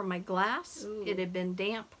ring from my glass. Ooh. It had been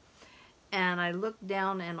damp. And I looked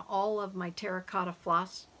down, and all of my terracotta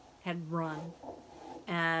floss had run.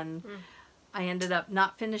 And I ended up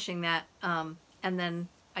not finishing that, and then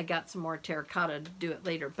I got some more terracotta to do it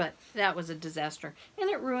later. But that was a disaster. And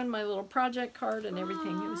it ruined my little project card and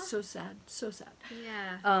everything. Aww. It was so sad. So sad.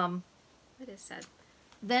 Yeah. It is sad.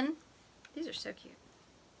 Then... These are so cute.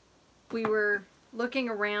 We were looking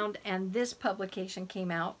around, and this publication came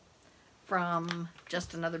out from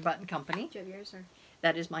Just Another Button Company. Do you have yours? Or?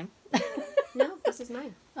 That is mine. No, this is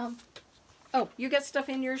mine. Oh, you got stuff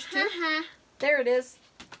in yours too? There it is.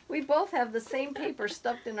 We both have the same paper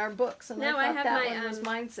stuffed in our books, and no, I thought that one was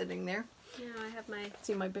mine sitting there. No, I have my...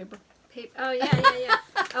 See my paper? Oh, yeah.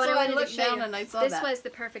 Oh, so I looked down and I saw this that. This was the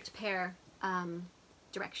perfect pair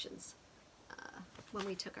directions when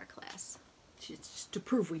we took our class. Just to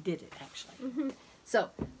prove we did it, actually. So,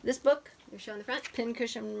 this book... You're showing the front?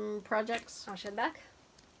 Pincushion Projects. I'll show the back.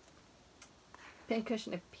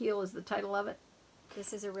 Pincushion Appeal is the title of it.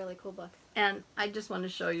 This is a really cool book. And I just want to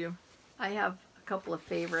show you. I have a couple of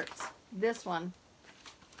favorites. This one,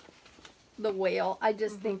 the whale, I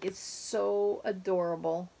just think it's so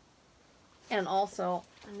adorable. And also,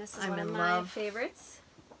 and this is one of my favorites.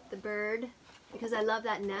 The bird, because I love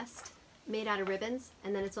that nest made out of ribbons,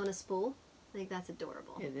 and then it's on a spool. I think that's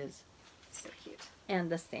adorable. It is. So cute. and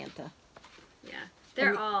the Santa. Yeah. They're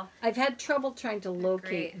And all... I've had trouble trying to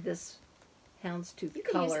locate great. this houndstooth You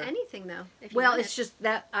can color. use anything, though, if you Well, want it's it. just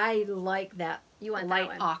that I like that You want light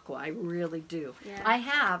that one. aqua. I really do. Yeah. I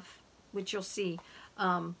have, which you'll see,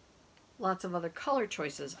 lots of other color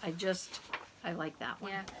choices. I like that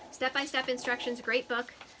one. Yeah. Step-by-step instructions. Great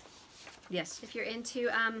book. Yes. If you're into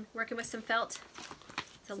working with some felt,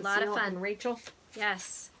 it's a Cecile lot of fun. and Rachel.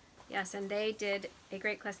 Yes. Yes, and they did a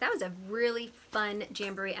great class. That was a really fun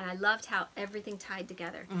jamboree, and I loved how everything tied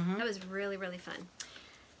together. Mm-hmm. That was really, really fun.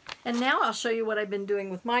 And now I'll show you what I've been doing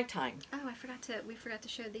with my time. Oh, we forgot to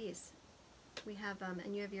show these. We have,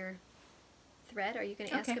 and you have your thread. Are you going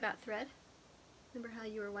to ask Okay. about thread? Remember how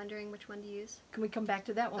you were wondering which one to use? Can we come back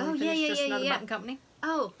to that when Oh, we yeah, finish yeah, Just yeah, Another yeah. Button Company?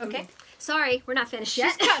 Oh, Okay. Sorry, we're not finished She's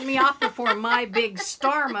yet. cutting me off before my big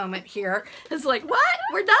star moment here. It's like, what?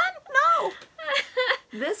 We're done? No.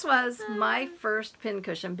 This was my first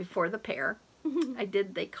pincushion before the pair.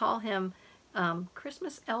 They call him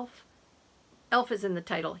Christmas Elf. Elf is in the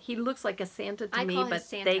title. He looks like a Santa to I me, call him but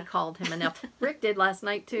Santa. they called him an elf. Rick did last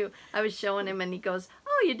night too. I was showing him and he goes,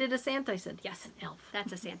 oh, you did a Santa. I said, yes, an elf.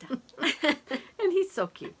 That's a Santa. And he's so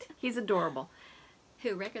cute. He's adorable.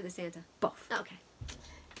 Who, Rick or the Santa? Both. Okay.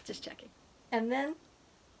 Just checking. And then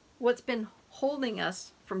what's been holding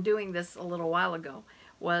us from doing this a little while ago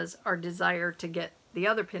was our desire to get the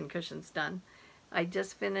other pincushions done. I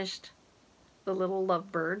just finished the little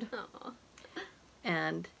lovebird, Aw.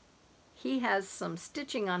 and he has some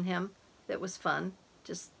stitching on him that was fun,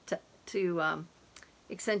 just to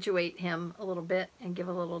accentuate him a little bit and give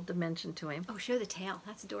a little dimension to him. Oh, show the tail.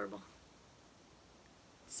 That's adorable.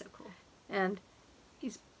 So cool. And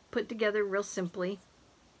he's put together real simply.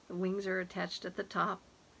 The wings are attached at the top.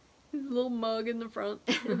 His little mug in the front.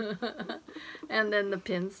 And then the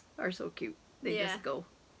pins are so cute. They Yeah. just go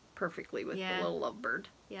perfectly with Yeah. the little lovebird.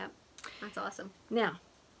 Yep. That's awesome. Now,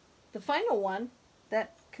 the final one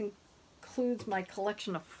that concludes my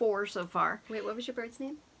collection of 4 so far. Wait, what was your bird's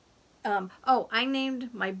name? I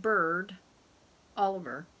named my bird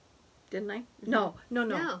Oliver, didn't I? No.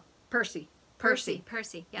 Percy. Percy.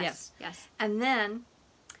 Yes. Yes. And then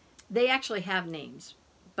they actually have names,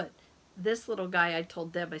 but this little guy, I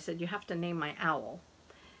told Deb, I said, you have to name my owl.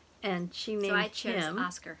 And she named So I chose him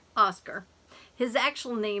Oscar. Oscar. His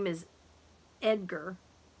actual name is Edgar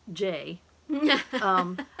J.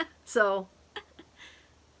 So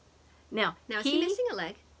now Now, is he missing a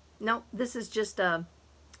leg? No, this is just a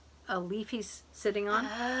leaf he's sitting on,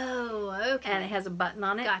 Oh, okay. and it has a button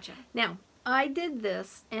on it. Gotcha. Now, I did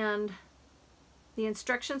this, and the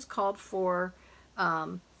instructions called for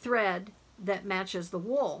thread that matches the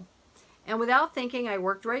wool. And without thinking, I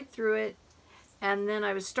worked right through it, and then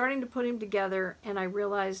I was starting to put him together, and I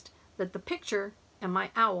realized that the picture and my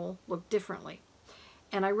owl looked differently.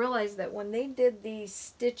 And I realized that when they did the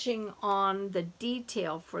stitching on the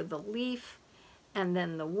detail for the leaf and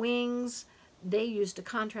then the wings, they used a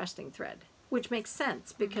contrasting thread, which makes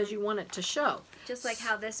sense because you want it to show. Just like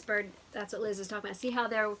how this bird, that's what Liz is talking about. See how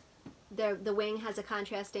the wing has a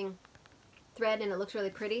contrasting thread and it looks really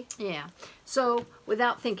pretty? Yeah. So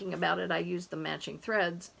without thinking about it, I used the matching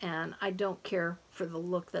threads, and I don't care for the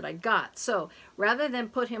look that I got. So rather than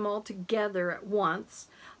put him all together at once,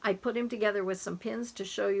 I put him together with some pins to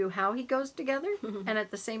show you how he goes together, and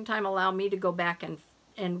at the same time allow me to go back and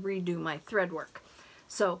redo my thread work.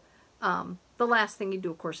 So the last thing you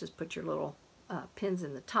do, of course, is put your little pins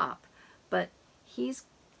in the top. But he's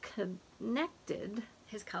connected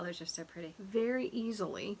His colors are so pretty. very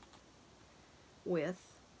easily with,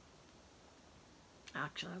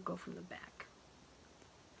 actually I'll go from the back.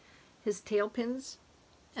 His tail pins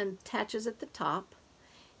and attaches at the top.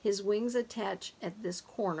 His wings attach at this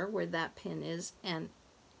corner where that pin is and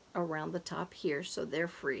around the top here, so they're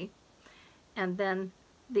free. And then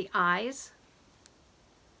the eyes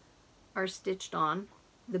are stitched on.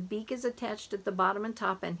 The beak is attached at the bottom and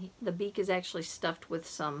top, and the beak is actually stuffed with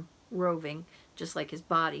some roving, just like his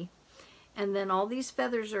body. And then all these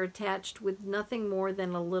feathers are attached with nothing more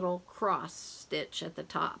than a little cross stitch at the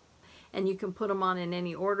top. And you can put them on in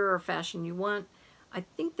any order or fashion you want. I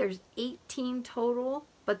think there's 18 total,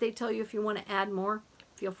 but they tell you if you want to add more,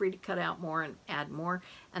 feel free to cut out more and add more.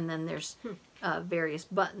 And then there's various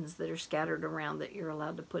buttons that are scattered around that you're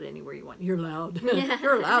allowed to put anywhere you want. You're allowed.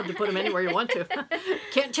 You're allowed to put them anywhere you want to.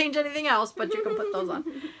 Can't change anything else, but you can put those on.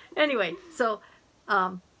 Anyway, so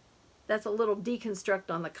that's a little deconstruct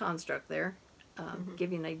on the construct there.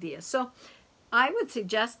 Give you an idea. So I would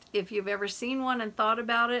suggest if you've ever seen one and thought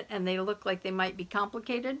about it and they look like they might be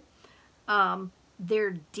complicated,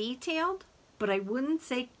 they're detailed, but I wouldn't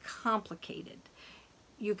say complicated.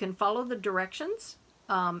 You can follow the directions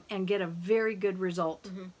and get a very good result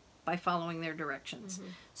by following their directions.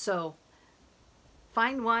 So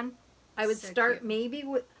find one. I would So start cute. maybe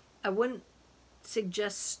with, I wouldn't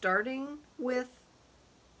suggest starting with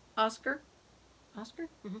Oscar. Oscar?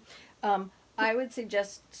 I would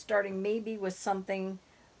suggest starting maybe with something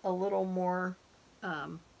a little more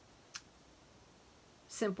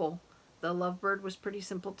simple. The Lovebird was pretty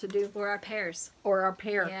simple to do. Or our pears. Or our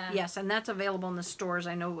pear. Yeah. Yes, and that's available in the stores.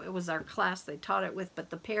 I know it was our class they taught it with,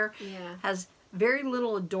 but the pear Yeah. has very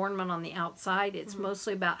little adornment on the outside. It's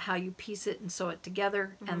mostly about how you piece it and sew it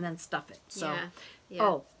together and then stuff it. So, Yeah. Yeah.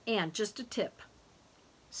 oh, and just a tip.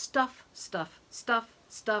 Stuff, stuff, stuff,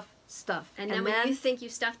 stuff, stuff. And then when you think you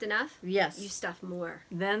stuffed enough, yes, you stuff more.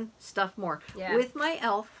 then stuff more. Yeah. With my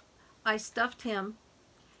elf, I stuffed him,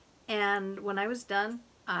 and when I was done,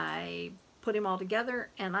 I put him all together,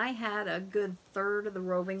 and I had a good third of the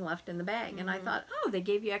roving left in the bag. And I thought, oh, they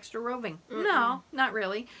gave you extra roving. No, not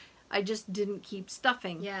really. I just didn't keep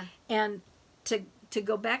stuffing. Yeah. And to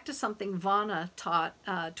go back to something Vonna taught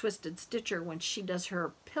Twisted Stitcher when she does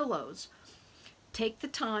her pillows, take the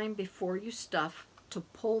time before you stuff to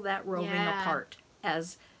pull that roving Yeah. apart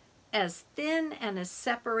as thin and as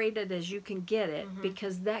separated as you can get it,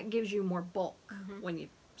 because that gives you more bulk when you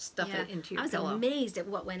stuff Yeah. it into your I was pillow. amazed at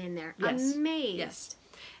what went in there. Yes. Amazed. Yes.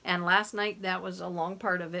 And last night, that was a long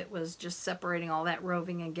part of it, was just separating all that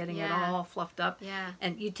roving and getting it Yeah. all fluffed up. Yeah.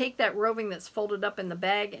 And you take that roving that's folded up in the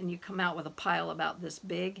bag and you come out with a pile about this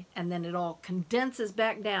big, and then it all condenses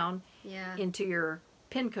back down Yeah. into your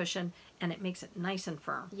pin cushion, and it makes it nice and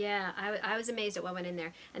firm. Yeah, I was amazed at what went in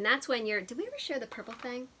there. And that's when you're, did we ever share the purple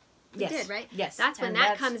thing? We Yes. did, right? Yes. That's when And that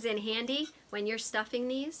that's- comes in handy when you're stuffing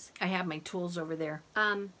these. I have my tools over there.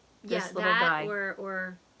 Yeah, This little that guy.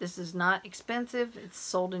 or This is not expensive. It's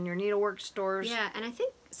sold in your needlework stores. yeah, and I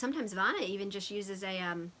think sometimes Vonna even just uses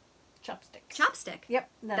a Chopsticks. chopstick. Yep.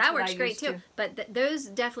 That's That what works I great use too. But those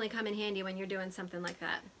definitely come in handy when you're doing something like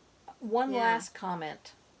that. One Yeah. last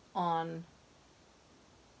comment on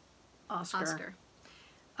Oscar.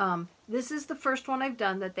 This is the first one I've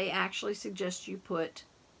done that they actually suggest you put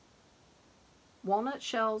walnut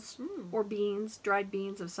shells or beans, dried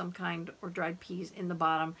beans of some kind, or dried peas in the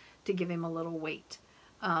bottom to give him a little weight.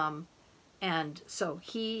 And so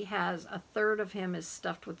he has a third of him is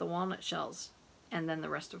stuffed with the walnut shells, and then the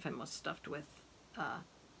rest of him was stuffed with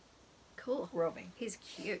Cool. roving. He's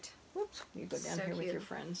cute. Whoops, you go down So here with cute. your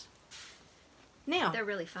friends. Now, They're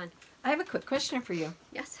really fun. I have a quick question for you.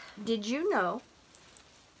 Yes, Did you know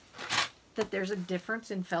that there's a difference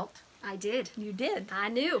in felt? I did. You did. I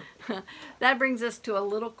knew. That brings us to a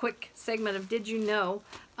little quick segment of Did You Know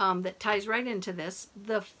that ties right into this.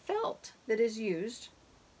 The felt that is used,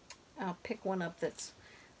 I'll pick one up that's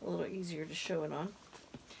a little easier to show it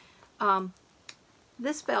on.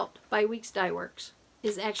 This felt by Weeks Dye Works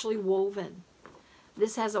is actually woven.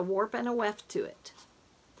 This has a warp and a weft to it.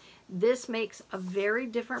 This makes a very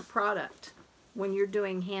different product when you're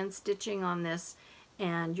doing hand stitching on this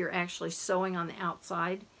and you're actually sewing on the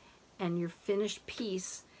outside, and your finished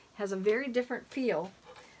piece has a very different feel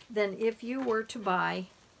than if you were to buy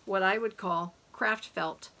what I would call craft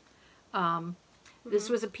felt. This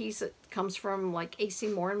was a piece that comes from like A.C.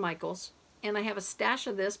 Moore and Michaels, and I have a stash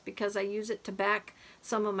of this because I use it to back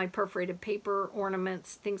some of my perforated paper,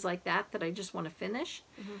 ornaments, things like that I just want to finish.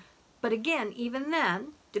 But again, even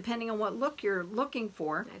then, depending on what look you're looking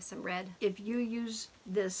for, I have some red. if you use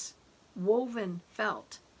this woven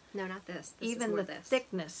felt, No, not this. This is even more the this.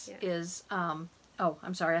 thickness Yeah. is, oh,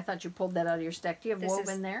 I'm sorry, I thought you pulled that out of your stack. Do you have This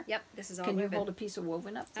woven is, there? Yep, this is all Can you woven. hold a piece of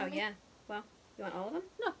woven up for Oh me? yeah. Well, you want all of them?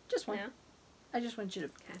 No, just one. No. I just want you to,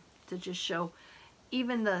 Okay. to just show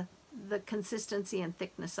even the consistency and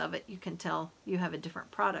thickness of it. You can tell you have a different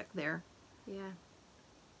product there. Yeah.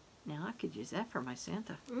 Now I could use that for my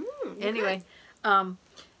Santa. You Anyway,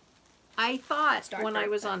 I thought dark when I red,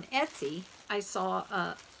 was but- on Etsy, I saw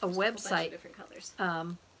a could. A bunch of website different colors.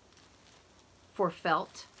 for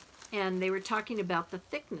felt, and they were talking about the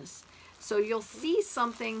thickness. So you'll see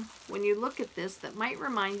something when you look at this that might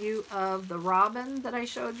remind you of the robin that I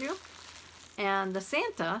showed you and the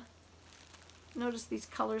Santa. Notice these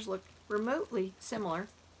colors look remotely similar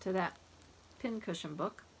to that pincushion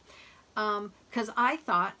book, because I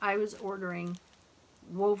thought I was ordering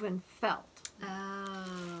woven felt.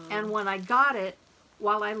 Oh. And when I got it,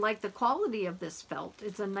 while I like the quality of this felt,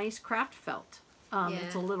 it's a nice craft felt.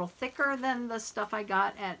 It's a Yeah. little thicker than the stuff I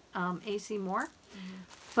got at A.C. Moore,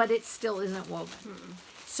 but it still isn't woven.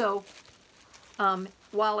 So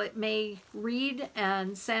while it may read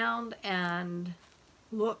and sound and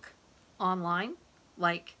look online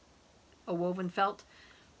like a woven felt,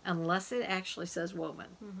 unless it actually says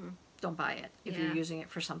woven, don't buy it if Yeah. you're using it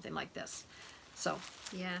for something like this. So,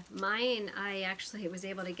 Yeah, mine I actually was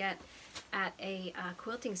able to get at a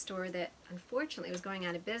quilting store that unfortunately was going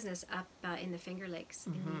out of business up in the Finger Lakes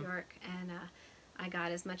in New York, and I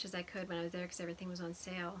got as much as I could when I was there because everything was on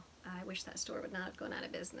sale. I wish that store would not have gone out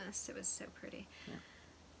of business. It was so pretty. Yeah.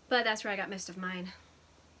 But that's where I got most of mine.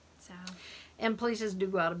 So. and places do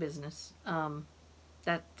go out of business.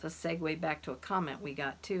 That's a segue back to a comment we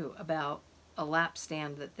got too about a lap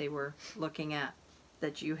stand that they were looking at,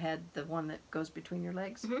 that you had the one that goes between your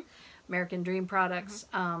legs. American Dream Products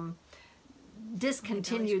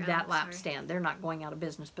discontinued that lap stand. They're not going out of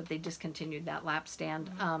business, but they discontinued that lap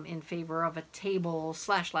stand in favor of a table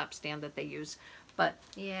 / lap stand that they use. But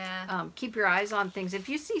Yeah. keep your eyes on things. If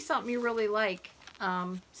you see something you really like,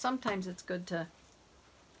 sometimes it's good to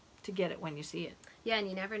get it when you see it. Yeah, and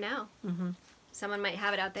you never know. Mm-hmm. Someone might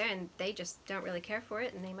have it out there and they just don't really care for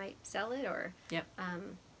it, and they might sell it or Yep.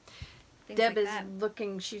 things Deb like is that.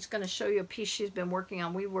 looking, she's going to show you a piece she's been working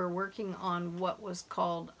on. We were working on what was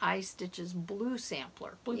called iStitch's blue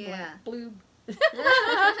sampler. Yeah. Blue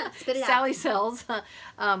Spit it out. Sally sells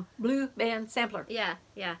blue band sampler. Yeah,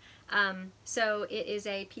 yeah. So it is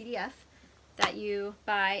a PDF that you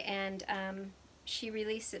buy, and she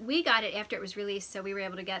released it. We got it after it was released, so we were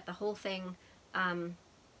able to get the whole thing.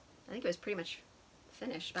 I think it was pretty much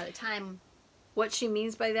finished by the time. What she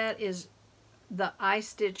means by that is the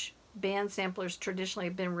iStitch band samplers traditionally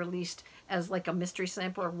have been released as like a mystery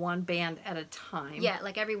sampler, one band at a time. Yeah,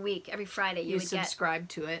 like every week, every Friday You would get. subscribe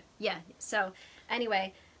to it. Yeah. So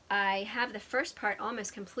anyway, I have the first part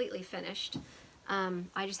almost completely finished.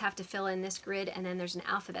 I just have to fill in this grid, and then there's an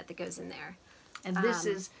alphabet that goes in there. And this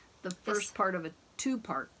is the first part of a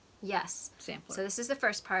 2-part Yes. sampler. So this is the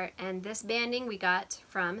first part, and this banding we got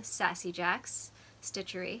from Sassy Jack's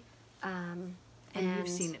Stitchery. and you've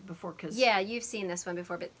seen it before because Yeah, you've seen this one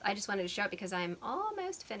before, but I just wanted to show it because I'm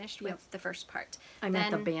almost finished with the first part. I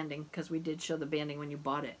meant the banding because we did show the banding when you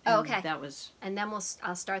bought it. Oh, and okay. That was And then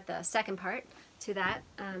I'll start the second part to that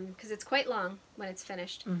because it's quite long when it's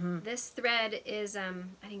finished. This thread is I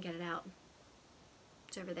didn't get it out.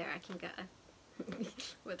 It's over there. I can go.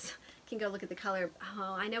 Whoops. Can go look at the color.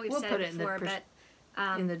 Oh, I know we've We'll said put it it in the before,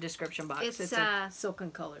 but in the description box. it's, a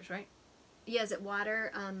silken colors, right? yeah, is it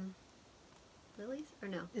water lilies or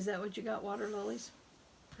no? Is that what you got, water lilies?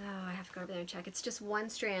 Oh, I have to go over there and check. It's just one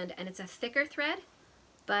strand, and it's a thicker thread.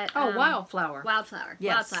 But Oh, wildflower. Wildflower.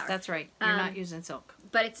 Yes, Wildflower. that's right. You're not using silk.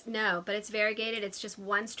 But it's variegated. It's just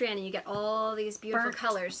one strand, and you get all these beautiful Burnt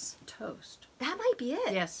colors. Toast. That might be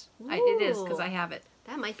it. Yes, it is because Ooh. I have it.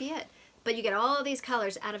 That might be it. But you get all these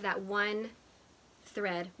colors out of that one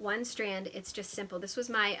thread, one strand. It's just simple. This was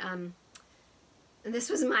my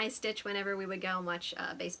stitch whenever we would go and watch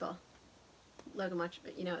baseball. Logan watch,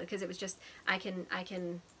 because it was just I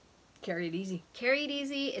can Carry it easy. carry it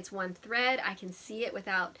easy. It's one thread. I can see it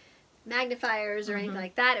without magnifiers or anything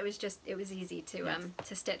like that. It was easy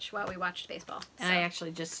to stitch while we watched baseball. And I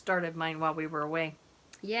actually just started mine while we were away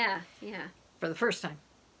Yeah. for the first time.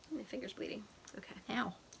 My finger's bleeding. Okay.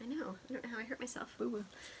 Ow. I know. I don't know how I hurt myself. Boo-boo.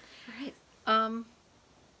 All right.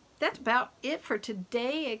 That's about it for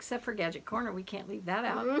today, except for Gadget Corner. We can't leave that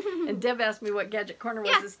out. And Deb asked me what Gadget Corner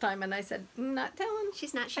was this time, and I said, not telling.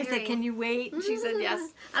 She's not I sharing. said, can you wait? And she said,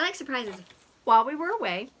 yes. I like surprises. While we were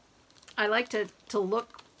away, I like to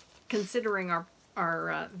look, considering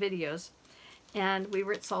our videos, and we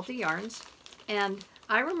were at Salty Yarns, and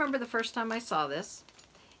I remember the first time I saw this.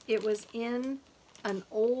 It was in an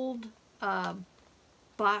old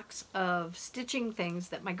box of stitching things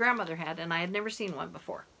that my grandmother had, and I had never seen one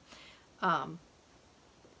before.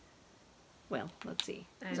 Well, let's see.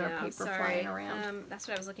 Is our paper flying around? That's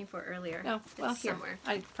what I was looking for earlier. No, well, It's here. somewhere.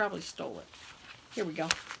 I probably stole it. Here we go.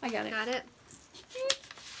 I got it. Got it?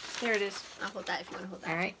 There it is. I'll hold that if you want to hold that.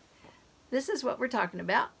 All right. This is what we're talking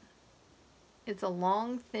about. It's a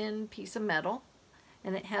long, thin piece of metal,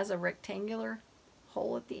 and it has a rectangular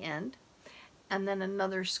hole at the end, and then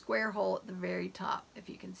another square hole at the very top, if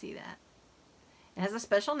you can see that. It has a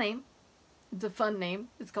special name. It's a fun name.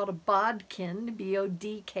 It's called a bodkin,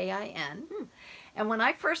 B-O-D-K-I-N. And when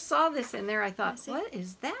I first saw this in there, I thought, what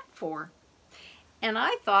is that for? And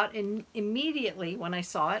I thought, immediately when I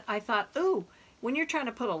saw it, I thought, ooh, when you're trying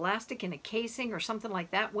to put elastic in a casing or something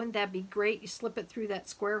like that, wouldn't that be great? You slip it through that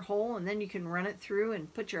square hole, and then you can run it through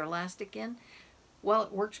and put your elastic in. Well,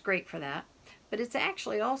 it works great for that. But it's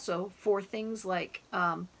actually also for things like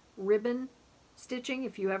ribbon stitching,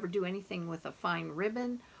 if you ever do anything with a fine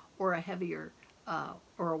ribbon or a heavier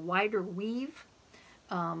or a wider weave,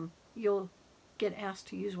 you'll get asked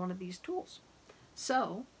to use one of these tools.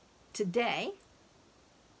 So today,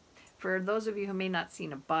 For those of you who may not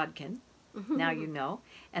seen a bodkin, now you know.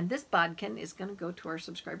 And this bodkin is going to go to our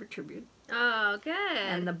subscriber tribute. Oh, good.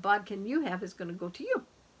 And the bodkin you have is going to go to you.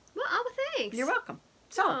 Well, oh, thanks. You're welcome.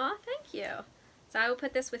 So, Aw, thank you. So I will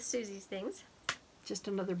put this with Susie's things. just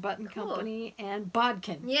another button Cool. company and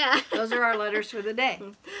bodkin. Yeah. Those are our letters for the day.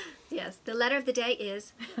 Yes, the letter of the day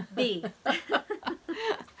is B.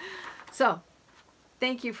 So,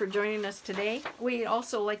 thank you for joining us today. We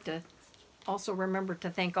also like to remember to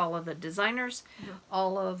thank all of the designers,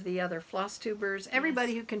 all of the other Flosstubers,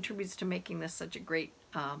 everybody who contributes to making this such a great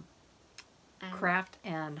craft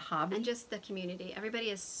and hobby. And just the community. Everybody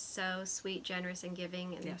is so sweet, generous, and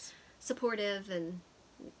giving, and Yes. supportive, and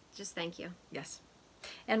just thank you. Yes.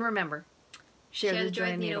 And remember, share the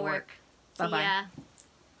joy of needlework. See Bye-bye. ya.